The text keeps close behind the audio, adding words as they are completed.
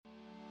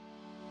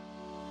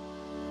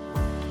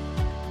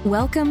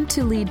Welcome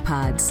to Lead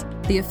Pods,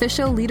 the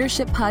official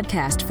leadership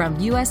podcast from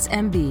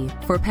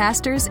USMB for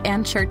pastors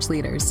and church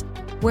leaders,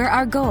 where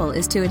our goal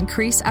is to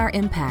increase our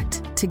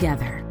impact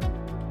together.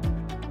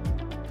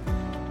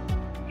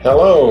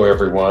 Hello,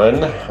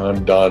 everyone.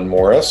 I'm Don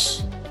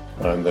Morris.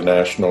 I'm the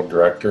National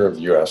Director of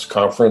the U.S.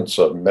 Conference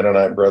of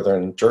Mennonite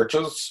Brethren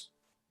Churches,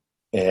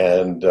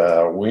 and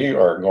we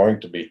are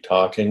going to be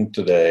talking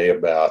today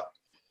about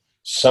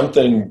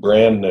something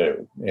brand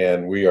new,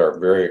 and we are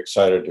very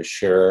excited to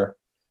share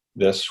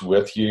this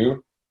with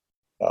you.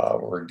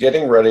 We're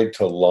getting ready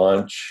to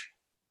launch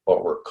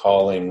what we're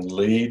calling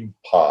Lead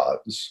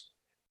Pods,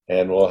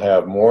 and we'll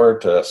have more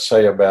to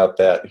say about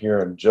that here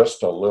in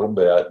just a little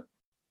bit.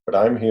 But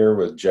I'm here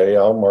with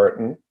J.L.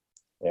 Martin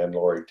and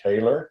Lori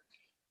Taylor.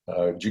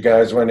 Do you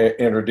guys want to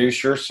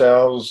introduce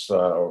yourselves,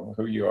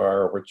 who you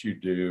are, what you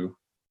do?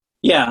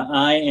 Yeah,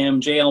 I am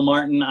J.L.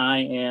 Martin. I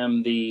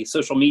am the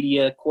social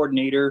media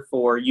coordinator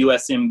for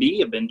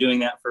USMB. I've been doing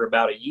that for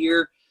about a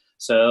year.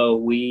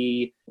 So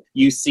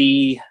you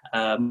see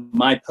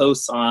my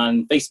posts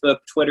on Facebook,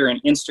 Twitter, and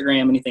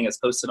Instagram. Anything that's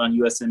posted on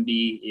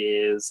USMB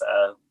is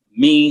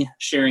me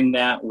sharing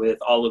that with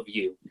all of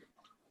you.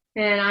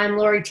 And I'm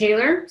Lori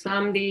Taylor. So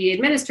I'm the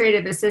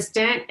administrative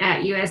assistant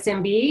at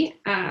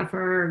USMB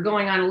for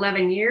going on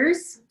 11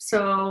 years.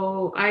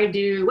 So I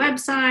do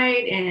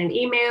website and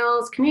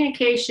emails,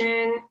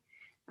 communication,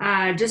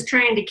 just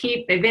trying to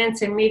keep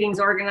events and meetings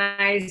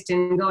organized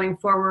and going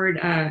forward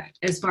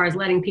as far as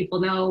letting people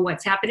know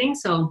what's happening.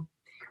 So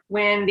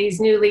when these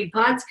new Lead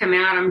Pods come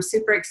out, I'm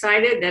super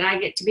excited that I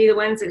get to be the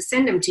ones that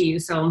send them to you.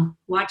 So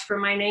watch for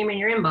my name in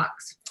your inbox.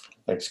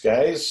 Thanks,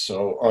 guys.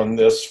 So on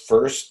this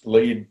first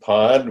Lead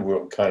Pod,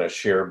 we'll kind of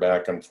share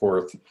back and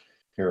forth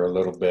here a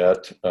little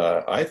bit.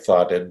 I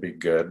thought it'd be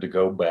good to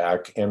go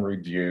back and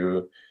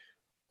review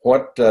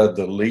what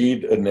the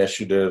lead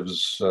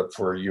initiatives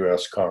for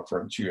U.S.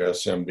 Conference,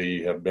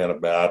 USMB, have been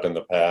about in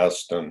the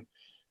past, and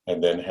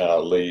then how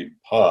Lead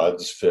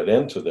Pods fit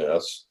into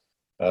this.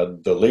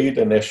 The lead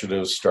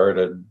initiatives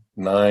started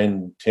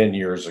 9-10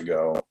 years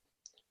ago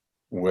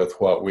with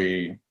what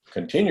we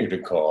continue to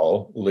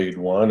call Lead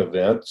One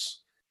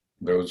events.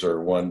 Those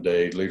are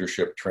one-day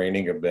leadership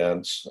training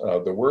events.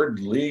 The word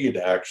lead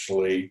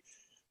actually,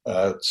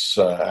 it's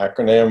an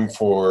acronym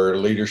for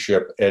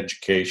Leadership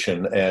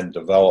Education and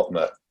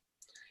Development.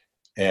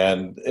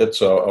 And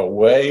it's a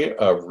way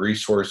of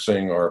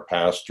resourcing our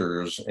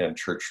pastors and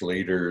church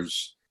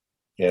leaders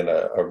in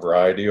a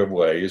variety of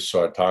ways.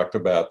 So I talked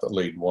about the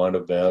Lead One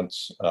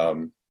events.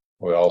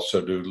 We also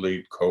do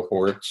lead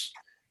cohorts.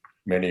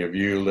 Many of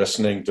you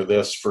listening to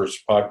this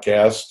first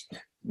podcast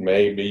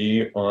may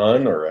be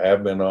on or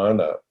have been on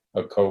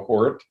a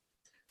cohort,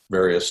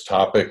 various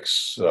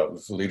topics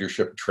of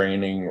leadership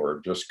training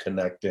or just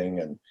connecting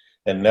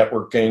and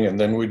networking. And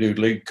then we do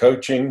lead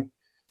coaching.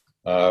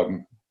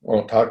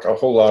 Won't talk a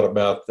whole lot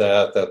about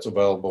that. That's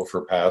available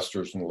for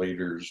pastors and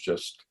leaders,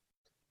 just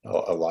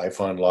a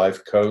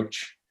life-on-life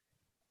coach.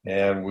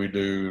 And we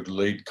do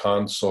lead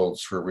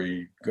consults where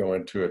we go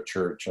into a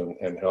church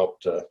and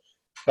help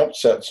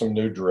set some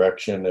new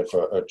direction if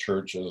a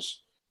church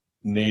is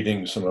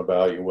needing some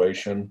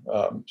evaluation.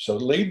 So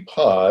Lead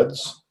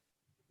Pods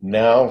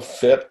now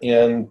fit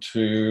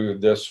into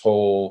this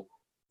whole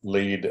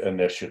lead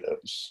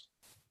initiatives.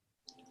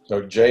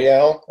 So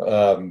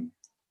JL,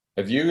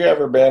 have you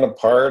ever been a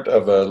part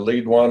of a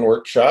Lead One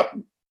workshop?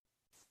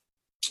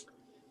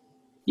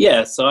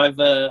 Yeah, so I've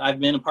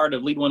been a part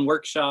of Lead One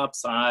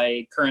workshops.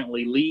 I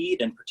currently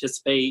lead and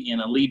participate in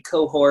a lead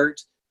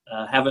cohort.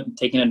 Haven't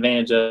taken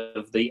advantage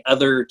of the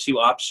other two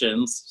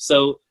options.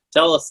 So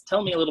tell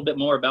me a little bit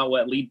more about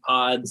what Lead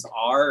Pods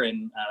are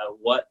and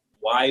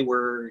why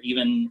we're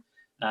even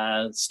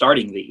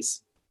starting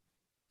these.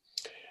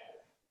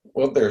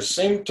 Well, that's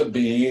a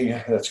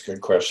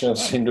good question. There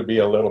seemed to be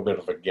a little bit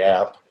of a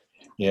gap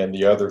in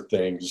the other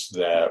things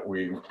that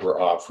we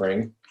were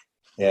offering.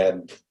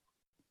 And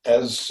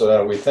as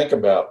we think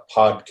about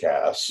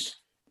podcasts,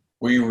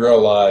 we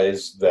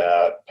realize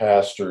that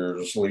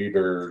pastors,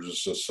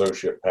 leaders,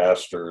 associate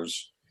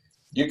pastors,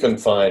 you can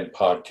find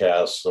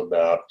podcasts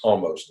about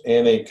almost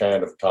any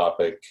kind of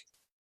topic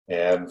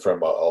and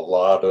from a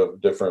lot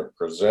of different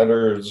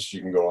presenters. You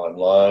can go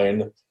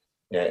online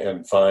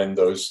and find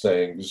those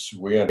things.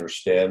 We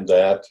understand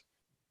that.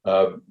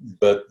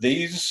 But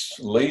these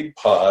Lead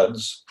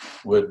Pods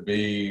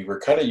we're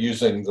kind of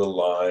using the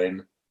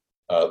line,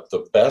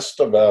 the best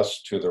of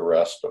us to the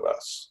rest of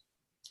us.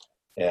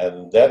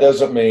 And that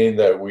doesn't mean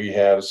that we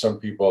have some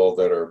people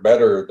that are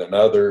better than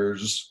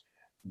others,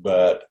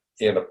 but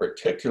in a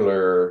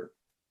particular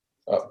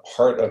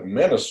part of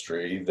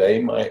ministry,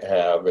 they might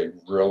have a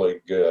really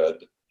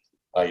good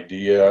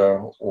idea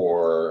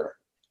or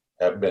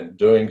have been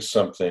doing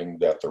something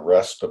that the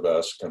rest of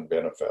us can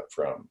benefit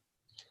from.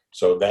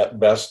 So that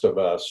best of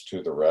us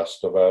to the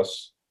rest of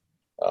us.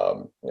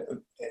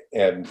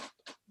 And,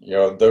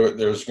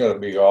 there's going to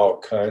be all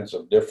kinds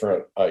of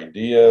different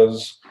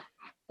ideas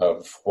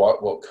of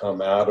what will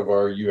come out of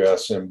our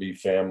USMB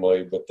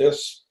family, but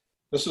this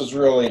is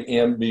really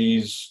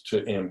MBs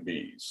to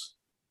MBs.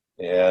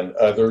 And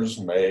others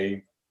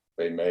may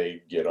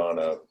get on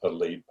a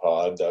lead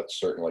pod. That's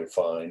certainly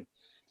fine.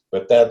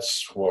 But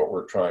that's what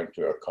we're trying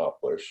to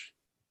accomplish.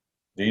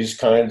 These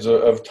kinds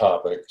of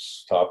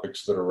topics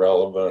that are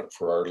relevant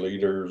for our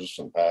leaders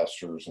and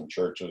pastors and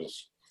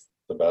churches,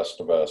 the best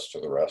of us to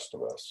the rest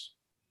of us,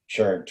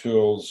 sharing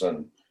tools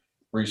and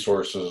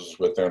resources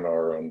within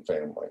our own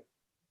family.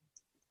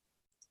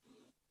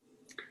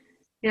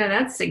 Yeah,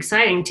 that's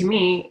exciting to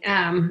me.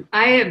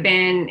 I have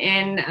been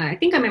I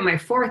think I'm in my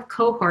 4th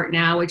cohort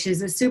now, which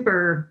is a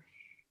super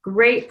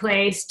great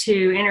place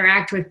to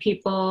interact with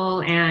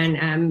people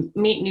and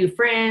meet new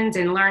friends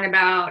and learn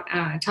about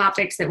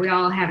topics that we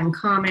all have in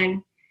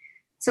common.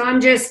 So I'm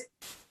just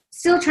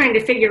still trying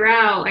to figure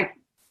out, like,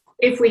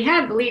 if we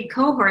have lead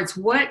cohorts,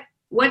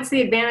 what's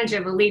the advantage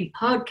of a lead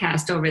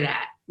podcast over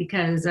that?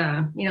 Because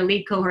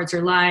lead cohorts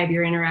are live,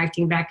 you're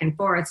interacting back and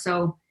forth.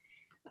 So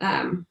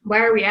why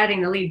are we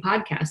adding the lead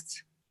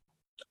podcasts?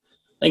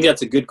 I think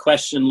that's a good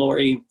question,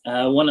 Lori.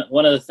 One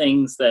of the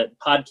things that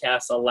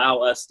podcasts allow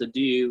us to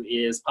do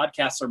is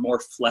podcasts are more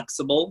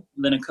flexible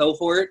than a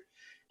cohort.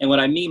 And what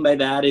I mean by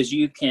that is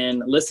you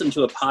can listen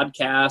to a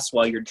podcast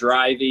while you're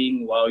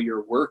driving, while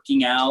you're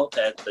working out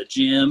at the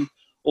gym,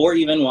 or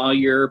even while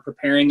you're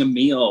preparing a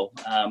meal.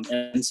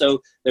 And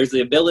so there's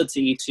the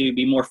ability to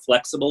be more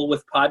flexible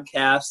with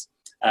podcasts.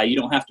 You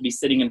don't have to be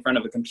sitting in front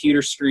of a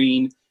computer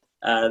screen.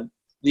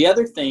 The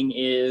other thing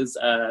is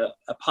a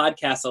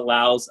podcast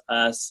allows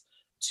us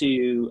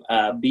to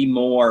be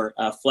more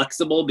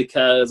flexible,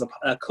 because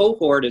a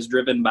cohort is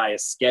driven by a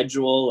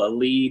schedule, a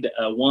lead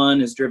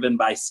one is driven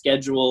by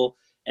schedule.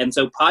 And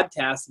so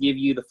podcasts give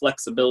you the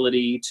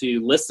flexibility to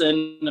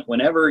listen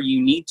whenever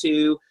you need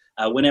to,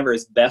 whenever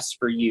is best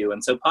for you.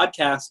 And so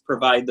podcasts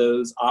provide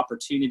those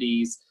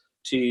opportunities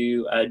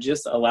to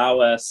just allow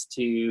us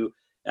to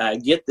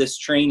get this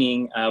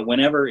training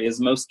whenever is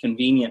most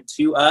convenient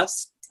to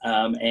us.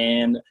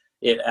 And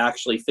it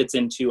actually fits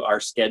into our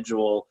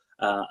schedule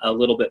a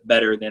little bit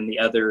better than the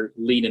other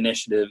lead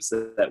initiatives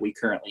that we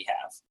currently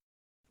have.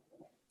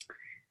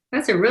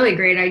 That's a really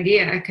great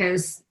idea,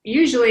 because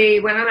usually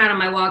when I'm out on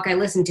my walk, I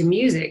listen to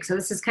music. So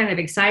this is kind of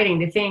exciting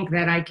to think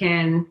that I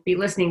can be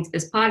listening to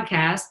this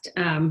podcast.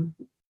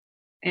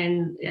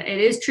 And it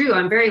is true,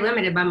 I'm very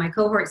limited by my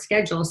cohort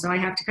schedule, so I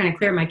have to kind of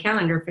clear my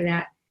calendar for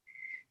that.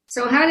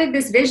 So how did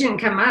this vision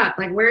come up?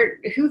 Like,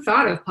 who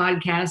thought of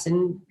podcasts,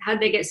 and how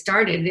did they get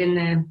started in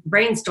the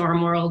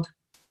brainstorm world?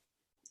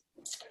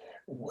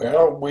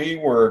 Well, we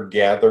were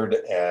gathered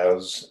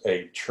as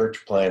a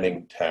church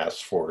planning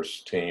task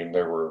force team.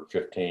 There were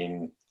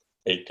 15,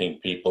 18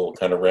 people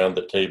kind of around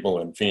the table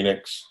in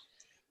Phoenix.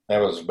 That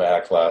was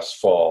back last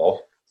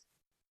fall.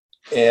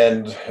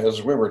 And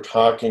as we were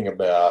talking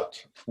about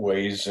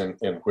ways in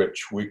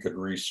which we could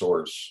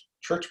resource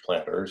church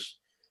planners,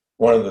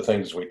 one of the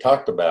things we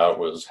talked about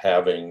was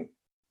having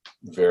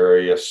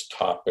various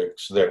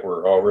topics that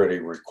were already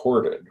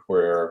recorded,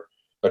 where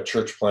a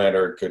church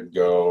planner could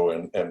go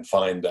and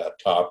find that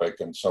topic,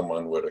 and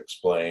someone would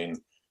explain,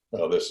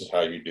 well, this is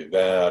how you do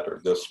that,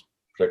 or this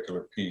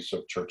particular piece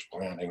of church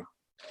planning.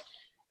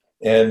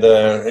 And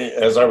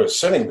as I was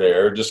sitting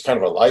there, just kind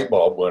of a light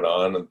bulb went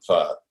on, and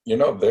thought,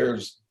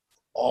 there's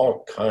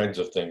all kinds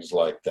of things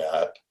like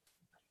that,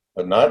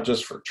 but not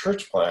just for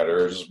church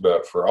planners,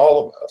 but for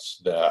all of us,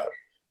 that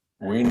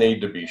we need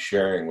to be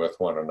sharing with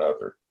one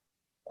another.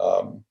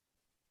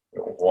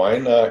 Why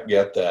not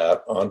get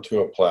that onto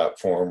a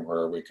platform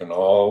where we can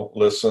all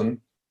listen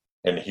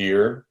and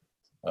hear?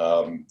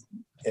 And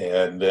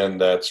then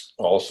that's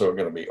also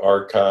going to be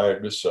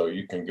archived, so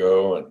you can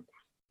go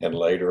and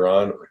later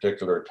on a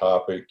particular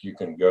topic, you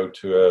can go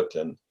to it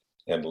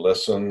and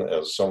listen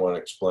as someone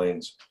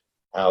explains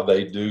how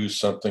they do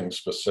something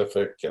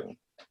specific and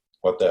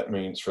what that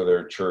means for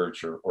their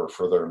church or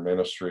for their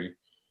ministry.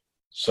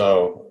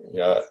 So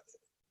yeah,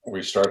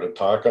 we started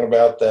talking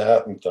about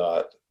that and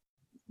thought,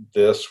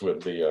 this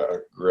would be a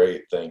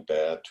great thing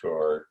to add to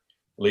our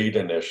lead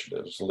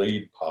initiatives,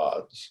 lead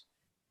pods,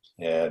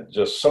 and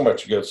just so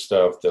much good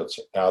stuff that's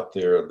out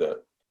there that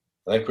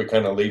I think we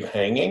kind of leave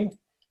hanging,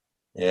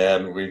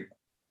 and we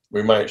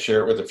might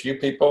share it with a few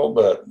people,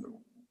 but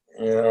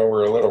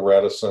we're a little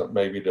reticent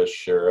maybe to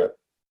share it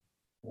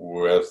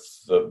with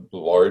the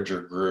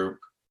larger group.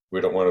 We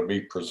don't want to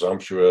be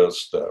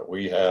presumptuous that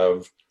we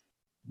have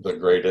the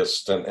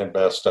greatest and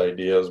best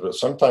ideas, but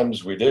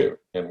sometimes we do,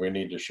 and we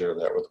need to share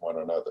that with one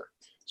another.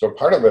 So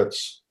part of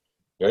it's,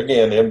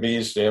 again,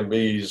 MBs to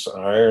MBs,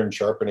 iron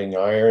sharpening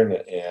iron,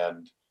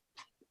 and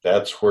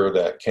that's where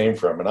that came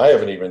from. And I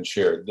haven't even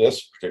shared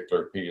this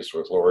particular piece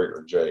with Lori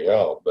or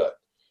JL, but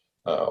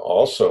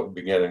also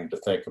beginning to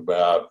think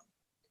about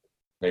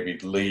maybe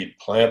lead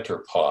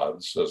planter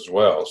pods as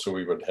well. So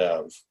we would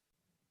have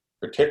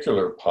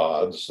particular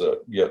pods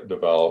that get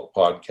developed,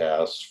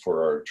 podcasts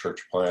for our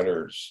church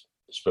planners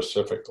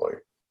specifically.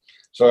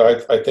 So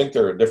I think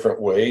there are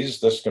different ways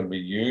this can be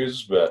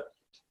used, but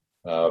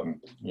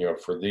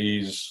for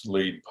these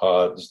lead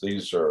pods,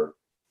 these are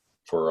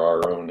for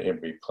our own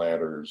MB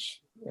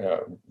planners,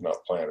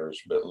 not planners,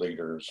 but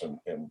leaders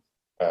and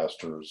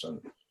pastors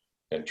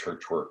and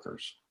church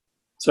workers.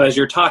 So as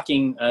you're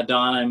talking,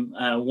 Don,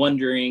 I'm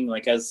wondering,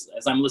 like, as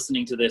I'm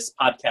listening to this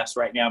podcast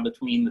right now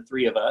between the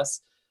three of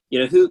us,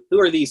 who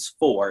are these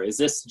for? Is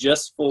this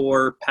just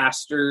for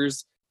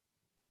pastors?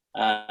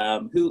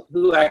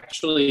 Who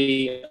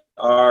actually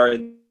are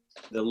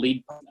the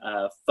lead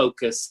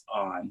focus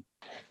on?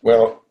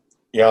 Well,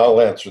 yeah,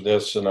 I'll answer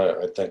this, and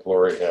I think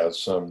Lori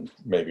has some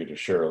maybe to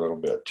share a little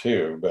bit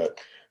too, but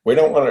we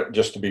don't want it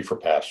just to be for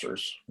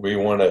pastors. We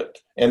want it,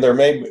 and there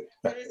may be,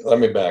 let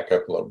me back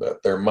up a little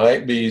bit. There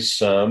might be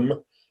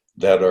some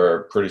that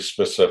are pretty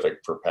specific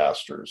for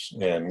pastors,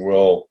 and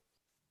we'll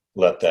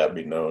let that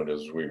be known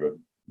as we would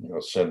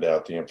send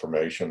out the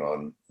information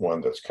on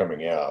one that's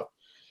coming out.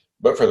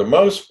 But for the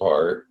most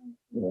part,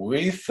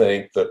 we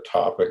think that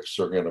topics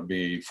are going to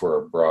be for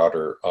a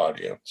broader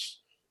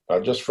audience,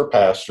 not just for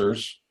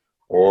pastors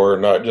or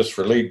not just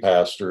for lead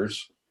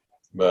pastors,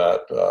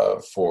 but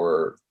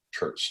for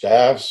church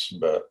staffs,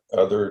 but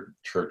other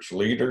church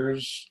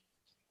leaders,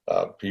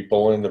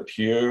 people in the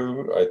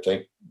pew. I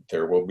think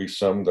there will be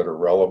some that are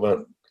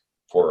relevant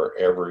for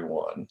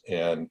everyone.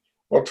 And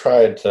we'll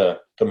try to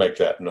make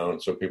that known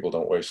so people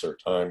don't waste their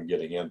time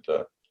getting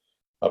into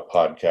a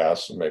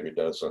podcast that maybe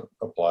doesn't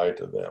apply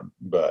to them.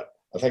 But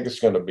I think it's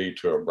going to be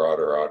to a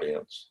broader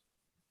audience.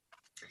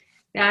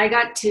 Yeah, I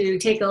got to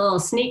take a little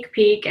sneak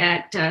peek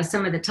at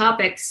some of the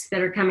topics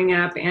that are coming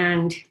up,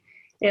 and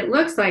it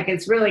looks like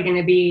it's really going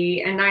to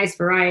be a nice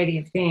variety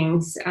of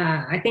things.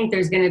 I think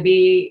there's going to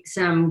be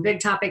some good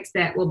topics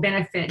that will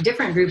benefit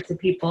different groups of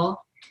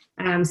people.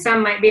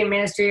 Some might be in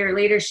ministry or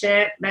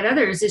leadership, but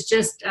others is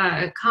just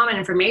common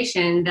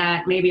information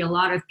that maybe a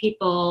lot of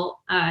people,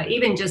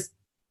 even just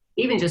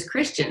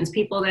Christians,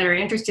 people that are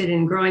interested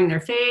in growing their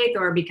faith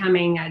or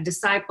becoming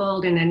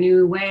discipled in a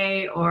new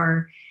way,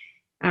 or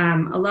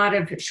a lot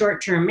of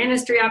short-term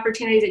ministry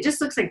opportunities. It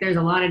just looks like there's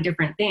a lot of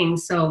different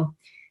things. So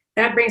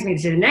that brings me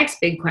to the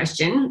next big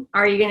question.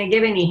 Are you going to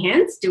give any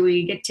hints? Do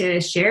we get to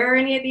share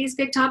any of these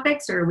good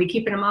topics, or are we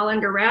keeping them all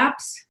under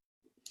wraps?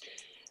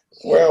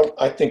 Well,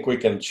 I think we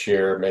can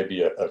share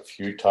maybe a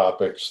few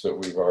topics that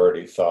we've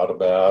already thought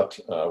about.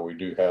 We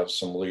do have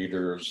some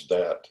leaders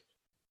that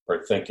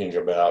are thinking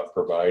about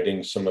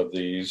providing some of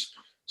these.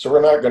 So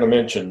we're not going to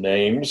mention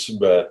names,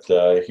 but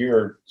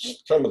here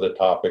some of the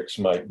topics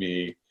might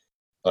be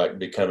like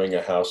becoming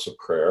a house of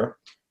prayer.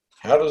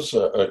 How does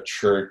a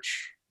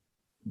church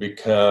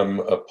become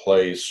a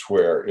place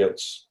where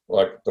it's,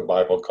 like the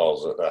Bible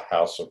calls it, a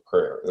house of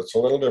prayer? It's a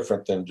little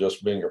different than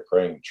just being a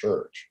praying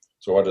church.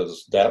 So what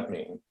does that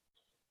mean?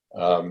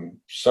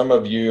 Some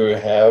of you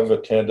have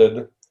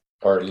attended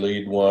our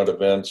Lead One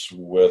events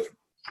with,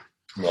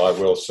 well, I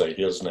will say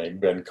his name,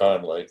 Ben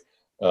Conley,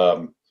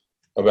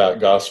 about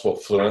gospel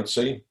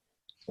fluency.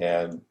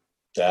 And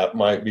that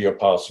might be a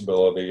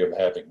possibility of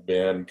having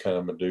Ben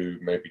come and do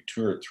maybe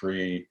 2 or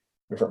 3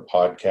 different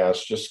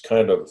podcasts, just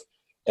kind of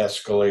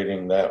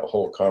escalating that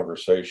whole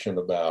conversation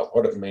about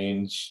what it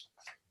means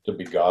to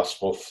be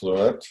gospel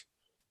fluent.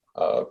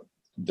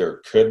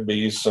 There could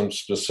be some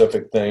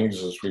specific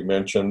things, as we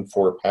mentioned,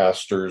 for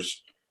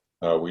pastors.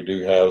 We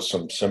do have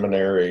some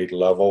seminary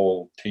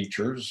level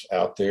teachers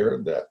out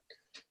there that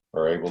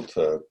are able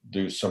to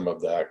do some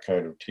of that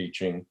kind of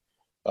teaching.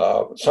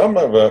 Some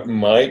of it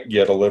might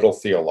get a little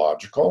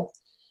theological.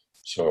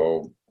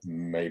 So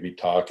maybe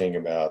talking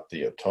about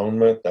the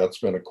atonement. That's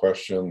been a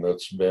question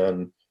that's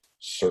been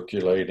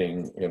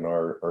circulating in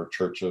our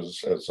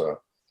churches as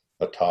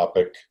a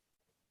topic.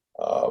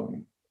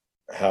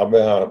 How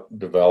about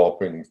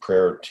developing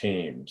prayer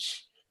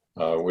teams?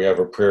 We have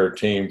a prayer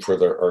team for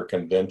our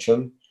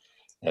convention,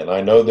 and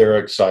I know they're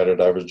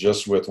excited. I was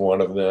just with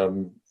one of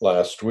them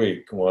last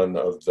week,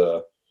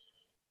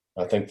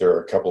 I think there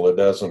are a couple of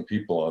dozen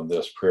people on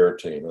this prayer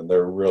team, and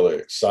they're really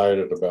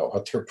excited about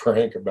what they're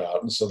praying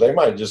about. And so they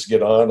might just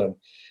get on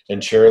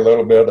and share a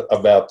little bit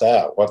about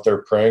that, what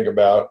they're praying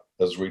about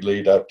as we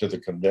lead up to the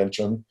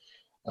convention.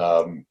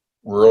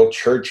 Rural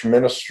church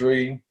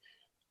ministry,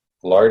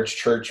 large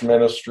church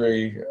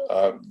ministry,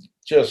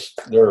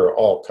 there are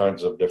all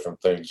kinds of different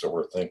things that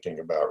we're thinking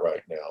about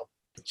right now.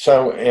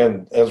 So,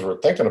 and as we're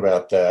thinking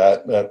about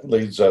that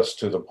leads us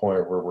to the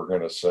point where we're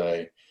going to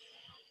say,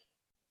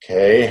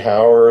 okay,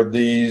 how are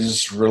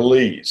these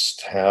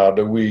released? How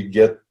do we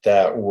get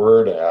that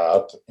word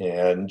out?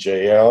 And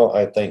JL,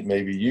 I think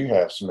maybe you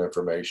have some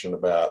information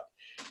about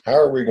how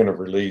are we going to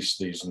release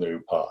these new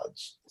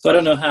pods? So I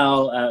don't know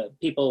how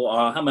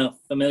how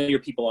familiar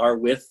people are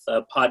with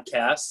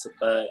podcasts,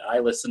 but I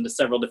listen to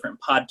several different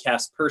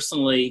podcasts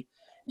personally.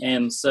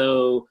 And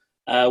so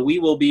we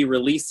will be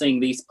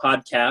releasing these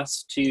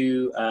podcasts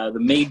to the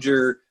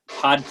major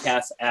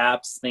podcast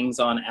apps, things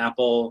on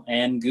Apple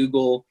and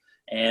Google.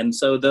 And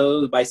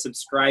so by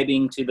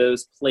subscribing to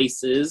those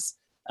places,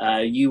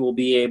 you will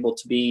be able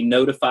to be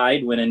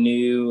notified when a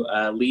new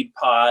Lead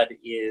Pod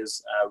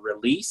is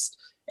released.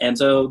 And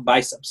so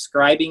by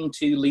subscribing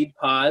to Lead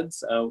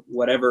Pods,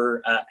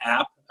 whatever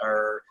app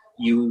or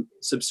you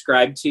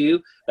subscribe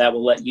to, that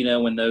will let you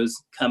know when those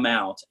come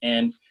out.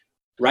 And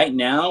right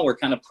now we're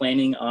kind of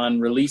planning on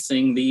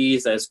releasing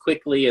these as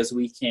quickly as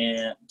we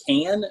can.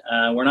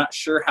 We're not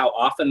sure how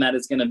often that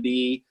is going to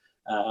be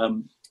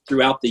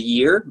throughout the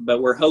year,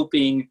 but we're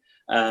hoping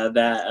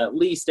that at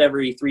least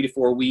every 3 to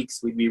 4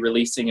 weeks we'd be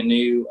releasing a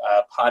new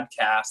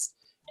podcast.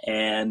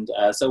 And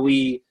so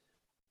we're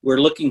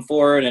looking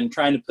forward and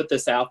trying to put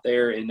this out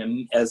there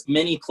in as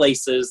many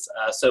places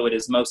so it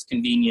is most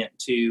convenient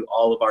to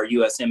all of our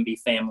USMB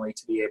family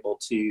to be able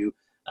to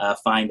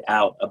find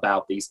out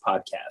about these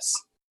podcasts.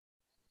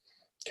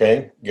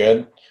 Okay,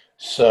 good.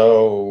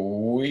 So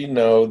we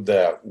know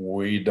that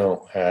we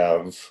don't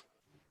have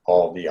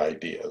all the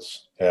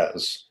ideas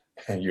as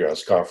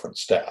U.S.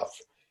 conference staff,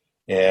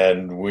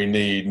 and we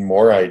need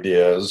more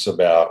ideas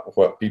about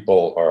what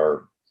people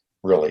are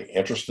really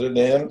interested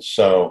in.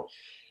 So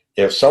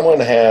if someone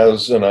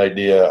has an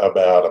idea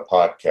about a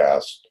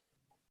podcast,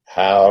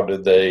 how do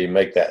they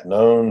make that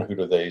known? Who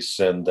do they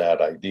send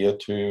that idea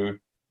to?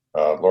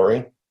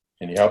 Lori,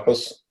 can you help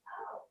us?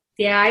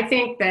 Yeah, I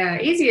think the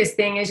easiest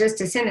thing is just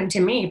to send them to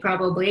me,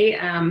 probably,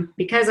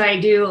 because I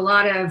do a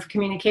lot of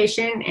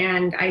communication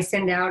and I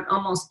send out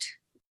almost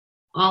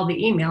all the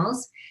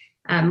emails.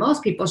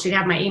 Most people should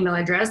have my email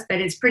address,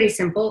 but it's pretty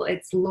simple.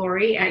 It's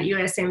Lori at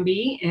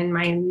USMB, and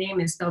my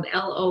name is spelled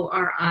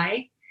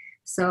Lori.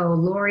 So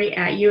Lori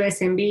at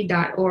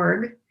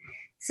usmb.org.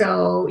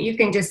 So you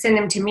can just send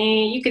them to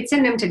me. You could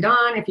send them to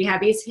Don if you have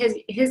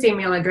his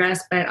email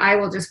address, but I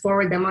will just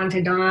forward them on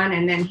to Don,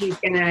 and then he's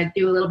going to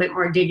do a little bit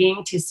more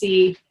digging to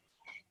see,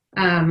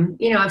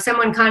 if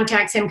someone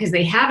contacts him because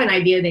they have an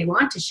idea they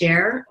want to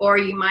share, or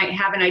you might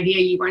have an idea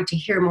you want to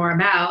hear more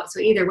about. So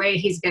either way,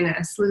 he's going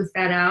to sleuth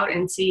that out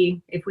and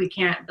see if we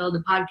can't build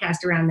a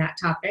podcast around that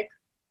topic.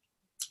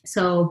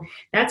 So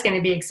that's going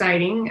to be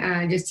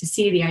exciting just to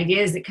see the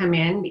ideas that come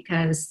in,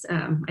 because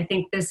I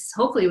think this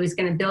hopefully was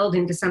going to build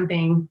into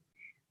something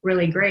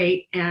really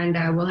great, and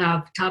we'll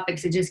have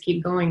topics that just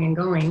keep going and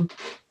going.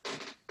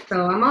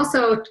 So I'm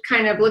also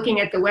kind of looking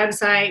at the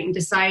website and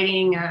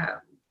deciding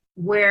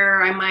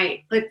where I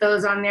might put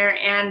those on there,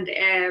 and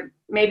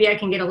maybe I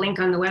can get a link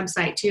on the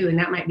website too, and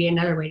that might be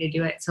another way to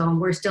do it. So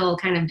we're still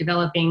kind of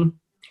developing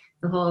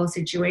the whole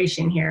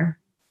situation here.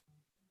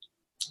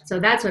 So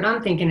that's what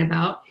I'm thinking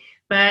about.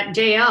 But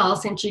JL,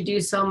 since you do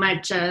so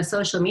much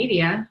social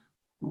media,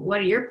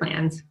 what are your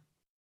plans?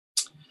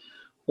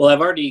 Well,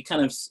 I've already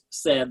kind of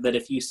said that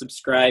if you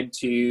subscribe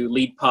to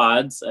Lead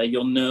Pods,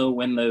 you'll know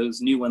when those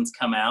new ones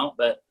come out.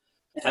 But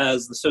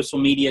as the social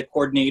media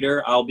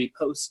coordinator, I'll be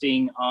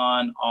posting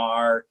on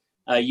our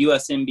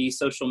USMB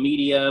social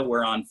media.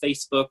 We're on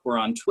Facebook, we're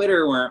on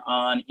Twitter, we're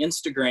on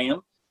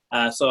Instagram.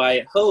 So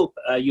I hope,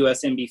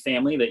 USMB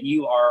family, that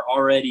you are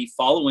already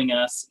following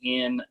us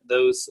in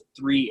those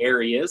 3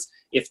 areas.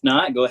 If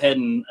not, go ahead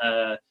and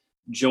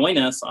join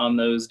us on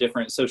those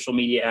different social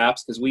media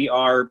apps, because we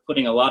are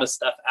putting a lot of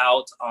stuff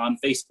out on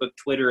Facebook,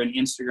 Twitter, and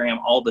Instagram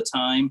all the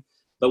time.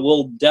 But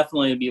we'll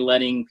definitely be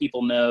letting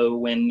people know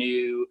when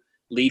new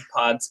Lead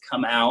Pods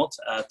come out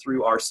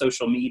through our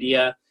social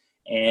media.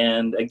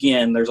 And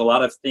again, there's a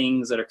lot of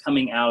things that are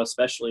coming out,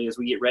 especially as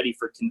we get ready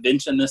for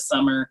convention this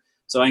summer.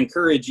 So I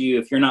encourage you,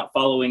 if you're not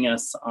following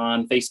us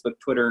on Facebook,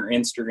 Twitter, or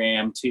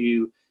Instagram,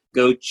 to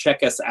go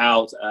check us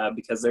out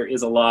because there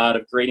is a lot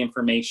of great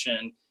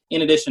information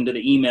in addition to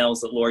the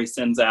emails that Lori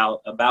sends out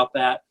about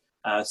that.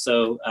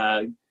 So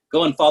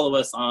go and follow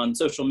us on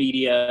social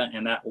media,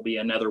 and that will be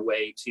another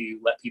way to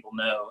let people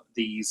know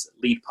these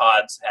Lead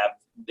Pods have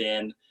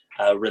been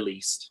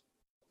released.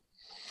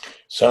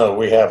 So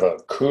we have a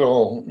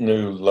cool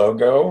new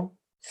logo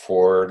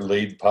for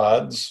Lead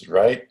Pods,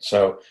 right?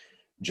 So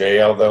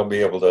JL, they'll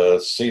be able to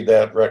see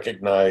that,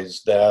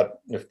 recognize that.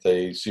 If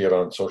they see it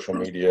on social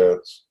media,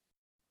 it's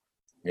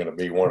going to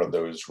be one of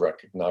those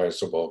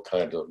recognizable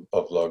kind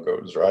of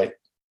logos, right?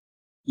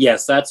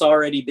 Yes, that's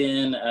already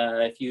been,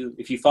 if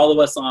you follow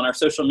us on our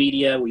social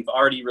media, we've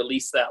already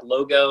released that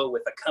logo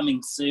with a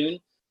coming soon.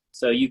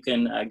 So you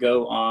can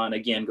go on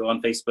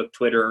Facebook,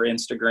 Twitter, or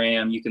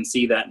Instagram. You can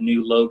see that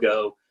new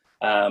logo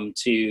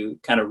to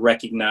kind of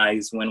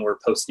recognize when we're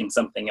posting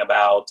something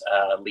about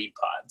Lead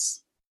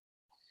Pods.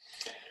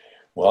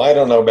 Well, I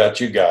don't know about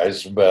you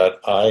guys,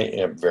 but I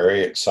am very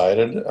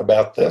excited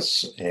about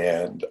this,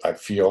 and I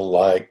feel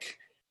like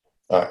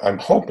I'm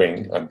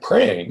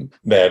praying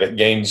that it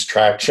gains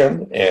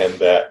traction, and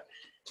that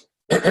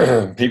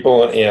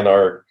people in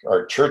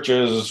our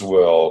churches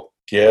will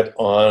get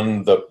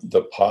on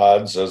the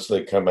pods as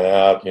they come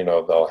out.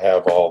 They'll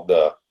have all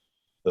the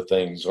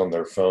things on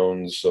their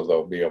phones, so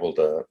they'll be able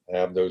to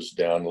have those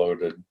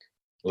downloaded,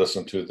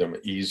 listen to them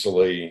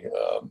easily.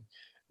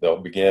 They'll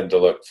begin to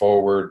look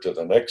forward to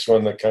the next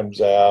one that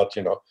comes out,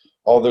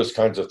 all those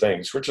kinds of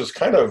things, which is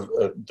kind of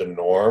the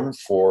norm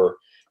for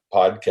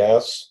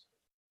podcasts.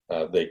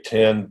 They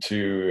tend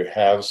to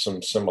have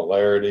some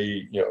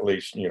similarity, at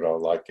least,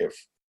 like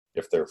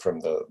if they're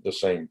from the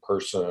same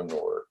person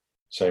or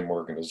same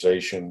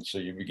organization. So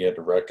you begin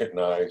to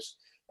recognize,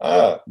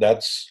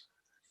 that's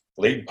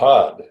Lead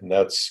Pod, and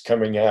that's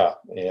coming out,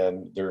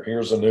 and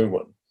here's a new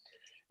one.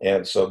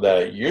 And so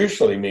that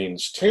usually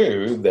means,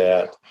 too,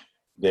 that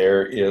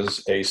there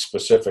is a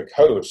specific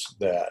host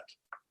that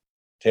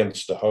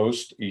tends to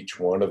host each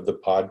one of the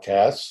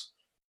podcasts.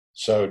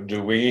 So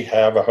do we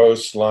have a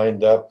host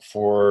lined up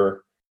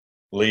for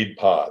Lead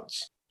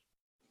Pods?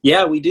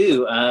 Yeah, we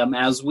do.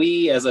 As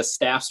we, as a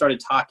staff,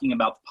 started talking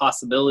about the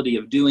possibility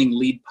of doing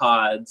Lead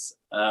Pods,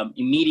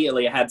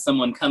 immediately I had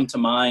someone come to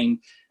mind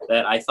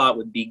that I thought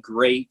would be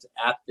great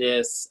at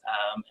this.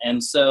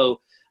 And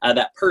so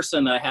that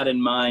person that I had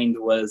in mind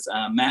was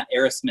Matt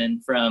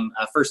Erisman from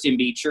First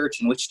MB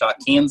Church in Wichita,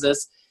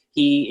 Kansas.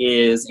 He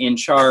is in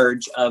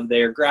charge of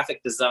their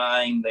graphic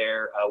design,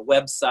 their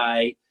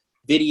website,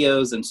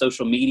 videos, and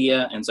social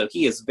media. And so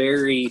he is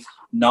very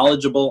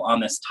knowledgeable on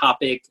this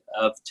topic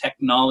of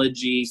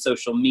technology,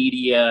 social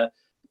media,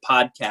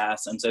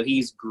 podcasts. And so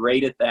he's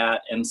great at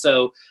that. And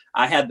so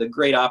I had the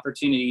great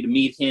opportunity to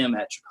meet him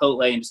at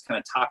Chipotle and just kind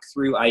of talk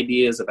through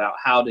ideas about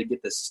how to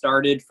get this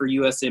started for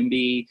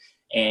USMB.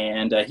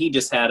 And he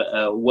just had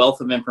a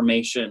wealth of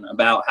information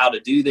about how to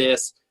do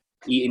this,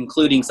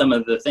 including some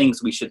of the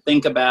things we should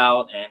think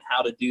about and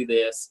how to do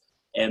this.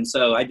 And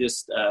so I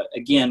just,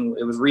 again,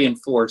 it was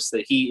reinforced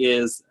that he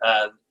is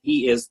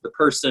the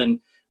person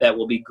that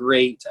will be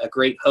a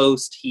great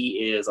host.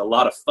 He is a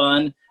lot of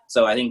fun.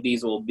 So I think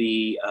these will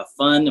be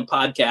fun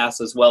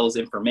podcasts as well as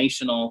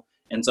informational.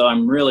 And so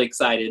I'm really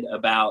excited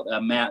about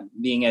Matt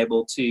being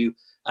able to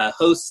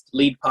host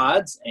Lead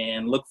Pods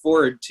and look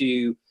forward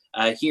to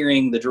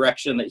hearing the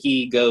direction that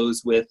he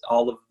goes with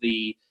all of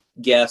the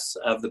guests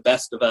of the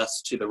best of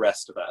us to the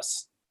rest of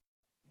us.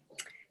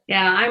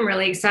 Yeah, I'm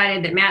really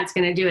excited that Matt's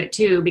going to do it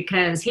too,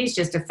 because he's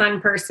just a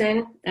fun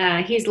person.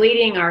 He's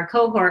leading our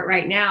cohort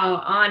right now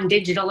on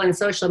digital and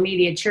social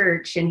media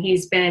church, and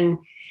he's been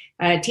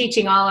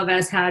teaching all of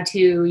us how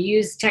to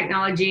use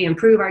technology,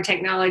 improve our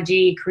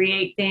technology,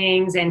 create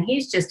things, and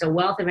he's just a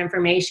wealth of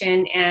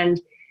information.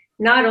 And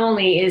not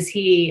only is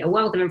he a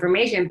wealth of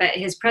information, but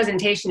his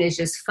presentation is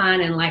just fun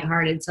and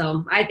lighthearted.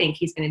 So I think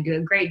he's going to do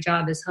a great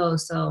job as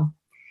host. So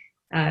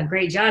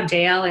great job,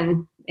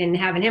 JL, and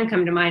having him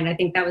come to mind. I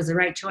think that was the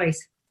right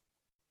choice.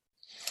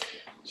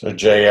 So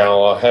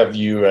JL, I'll have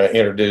you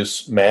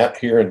introduce Matt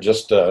here in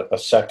just a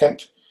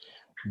second.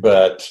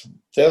 But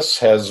this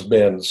has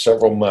been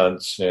several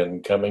months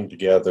in coming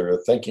together,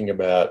 thinking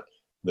about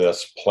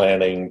this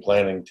planning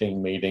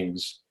team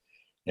meetings,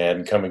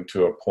 and coming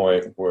to a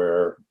point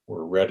where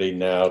we're ready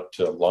now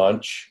to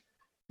launch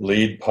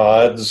Lead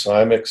Pods.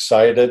 I'm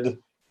excited.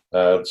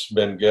 It's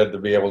been good to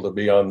be able to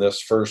be on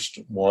this first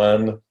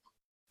one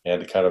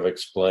and to kind of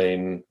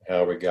explain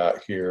how we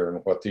got here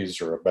and what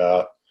these are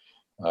about.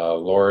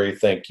 Lori,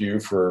 thank you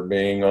for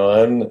being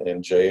on,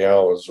 and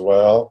JL as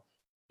well.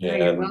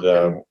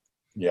 And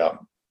yeah,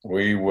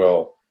 we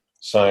will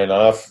sign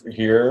off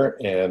here.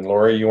 And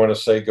Lori, you want to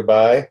say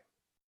goodbye?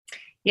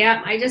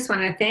 Yeah, I just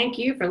want to thank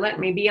you for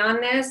letting me be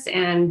on this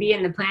and be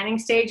in the planning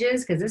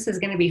stages, because this is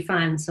going to be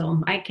fun.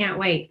 So I can't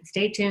wait.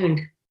 Stay tuned.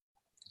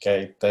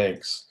 Okay,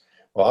 thanks.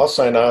 Well, I'll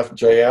sign off.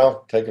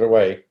 JL, take it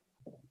away.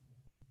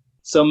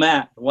 So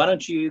Matt, why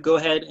don't you go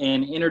ahead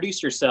and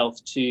introduce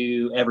yourself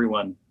to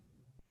everyone?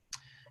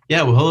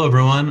 Yeah, well, hello,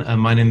 everyone.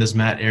 My name is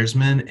Matt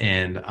Erisman,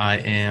 and I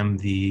am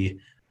the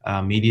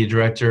media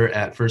director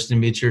at First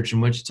MB Church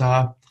in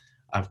Wichita.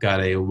 I've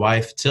got a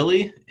wife,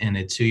 Tilly, and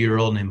a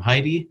 2-year-old named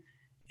Heidi.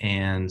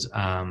 And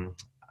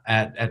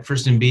at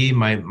First MB,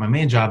 my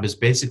main job is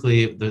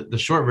basically, the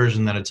short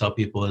version that I tell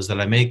people is that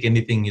I make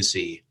anything you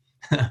see.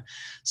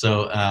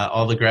 So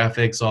all the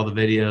graphics, all the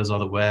videos, all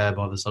the web,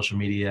 all the social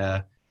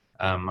media,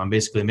 I'm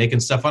basically making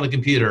stuff on a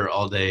computer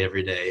all day,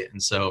 every day.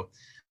 And so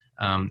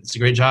it's a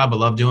great job. I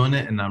love doing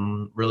it, and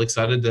I'm really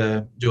excited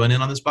to join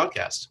in on this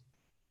podcast.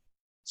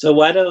 So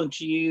why don't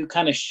you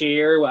kind of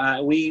share,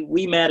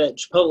 we met at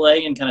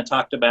Chipotle and kind of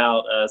talked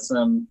about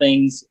some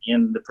things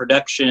in the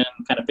production,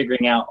 kind of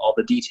figuring out all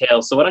the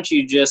details. So why don't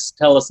you just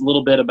tell us a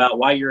little bit about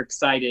why you're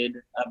excited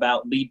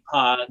about Lead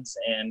Pods,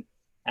 and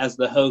as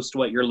the host,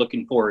 what you're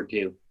looking forward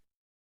to?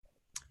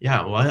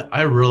 Yeah, well,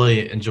 I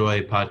really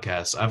enjoy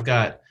podcasts. I've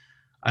got,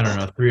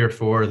 3 or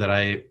 4 that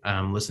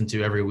I listen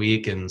to every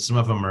week, and some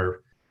of them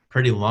are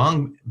pretty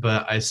long,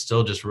 but I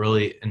still just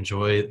really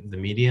enjoy the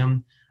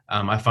medium.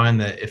 I find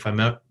that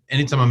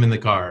anytime I'm in the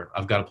car,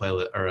 I've got a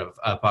playlist or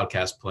a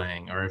podcast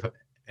playing, or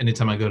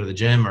anytime I go to the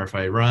gym or if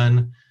I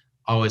run,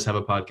 I always have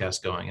a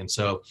podcast going. And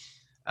so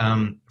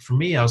for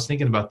me, I was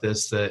thinking about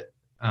this, that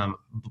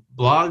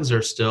blogs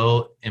are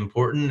still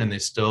important, and they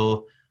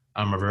still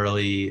are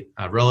really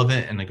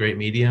relevant and a great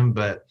medium.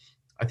 But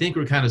I think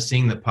we're kind of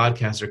seeing that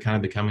podcasts are kind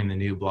of becoming the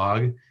new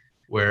blog,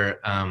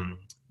 where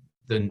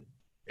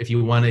if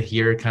you want to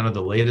hear kind of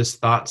the latest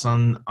thoughts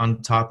on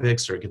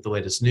topics, or get the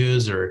latest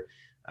news, or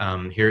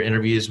hear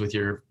interviews with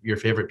your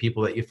favorite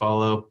people that you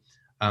follow,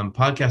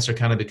 podcasts are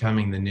kind of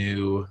becoming the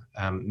new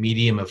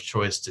medium of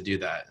choice to do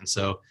that. And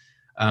so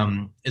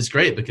it's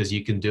great because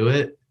you can do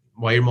it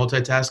while you're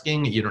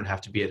multitasking. You don't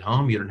have to be at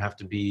home. You don't have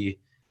to be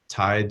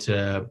tied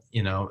to,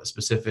 a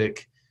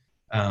specific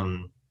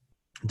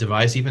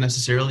device even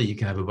necessarily. You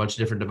can have a bunch of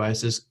different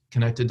devices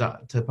connected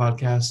to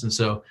podcasts. And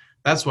so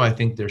that's why I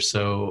think they're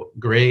so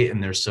great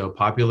and they're so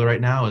popular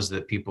right now, is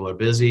that people are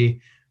busy.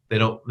 They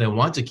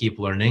want to keep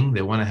learning.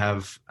 They want to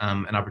have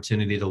an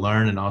opportunity to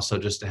learn and also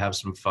just to have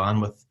some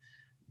fun with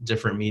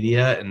different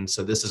media. And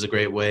so this is a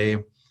great way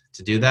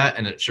to do that.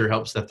 And it sure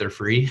helps that they're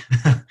free.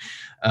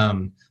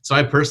 So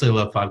I personally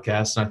love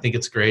podcasts, and I think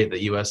it's great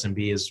that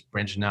USMB is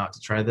branching out to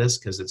try this,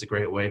 because it's a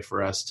great way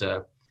for us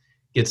to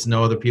get to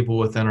know other people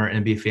within our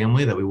MB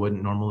family that we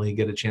wouldn't normally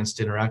get a chance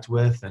to interact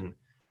with, and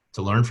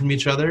to learn from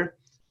each other.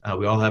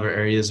 We all have our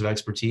areas of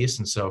expertise.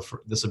 And so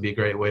this will be a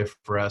great way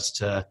for us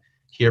to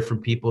hear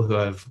from people who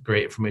have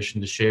great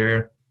information to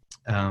share.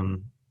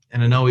 And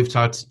I know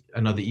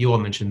that you all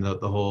mentioned the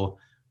whole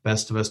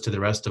best of us to the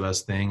rest of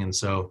us thing. And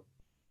so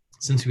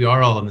since we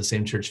are all in the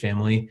same church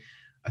family,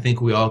 I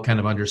think we all kind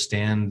of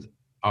understand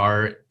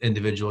our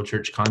individual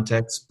church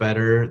context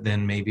better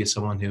than maybe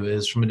someone who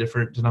is from a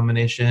different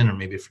denomination or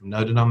maybe from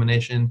no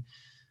denomination.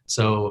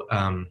 So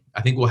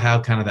I think we'll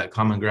have kind of that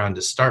common ground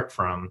to start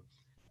from,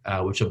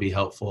 which will be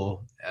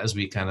helpful as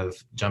we kind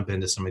of jump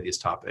into some of these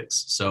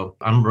topics. So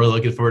I'm really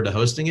looking forward to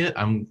hosting it.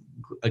 I'm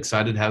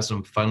excited to have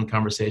some fun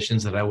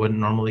conversations that I wouldn't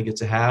normally get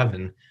to have,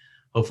 and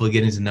hopefully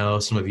getting to know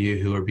some of you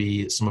who will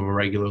be some of our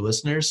regular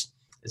listeners.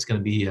 It's going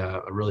to be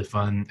a really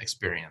fun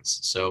experience.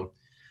 So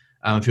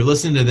if you're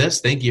listening to this,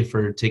 thank you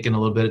for taking a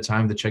little bit of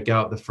time to check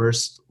out the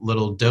first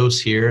little dose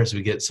here as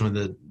we get some of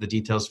the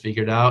details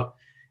figured out.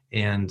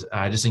 And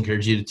I just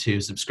encourage you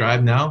to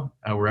subscribe now,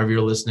 wherever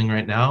you're listening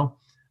right now.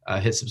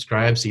 Hit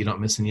subscribe so you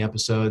don't miss any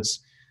episodes.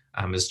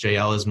 As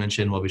JL has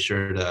mentioned, we'll be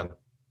sure to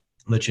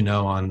let you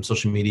know on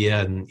social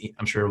media, and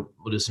I'm sure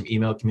we'll do some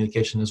email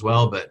communication as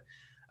well. But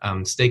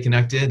stay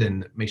connected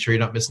and make sure you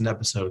don't miss an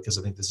episode, because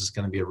I think this is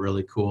going to be a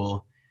really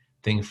cool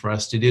thing for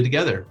us to do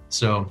together.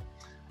 So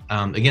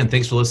again,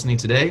 thanks for listening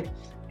today,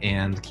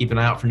 and keep an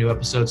eye out for new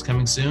episodes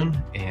coming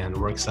soon. And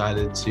we're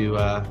excited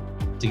to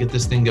get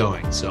this thing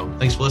going. So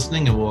thanks for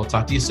listening, and we'll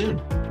talk to you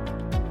soon.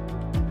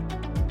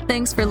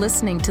 Thanks for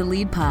listening to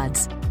Lead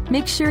Pods.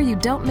 Make sure you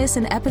don't miss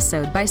an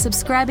episode by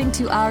subscribing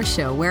to our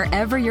show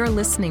wherever you're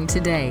listening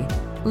today.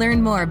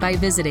 Learn more by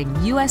visiting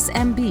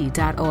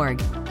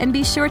usmb.org, and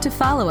be sure to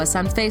follow us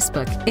on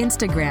Facebook,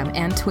 Instagram,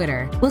 and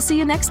Twitter. We'll see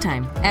you next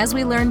time as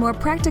we learn more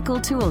practical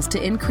tools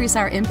to increase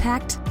our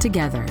impact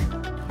together.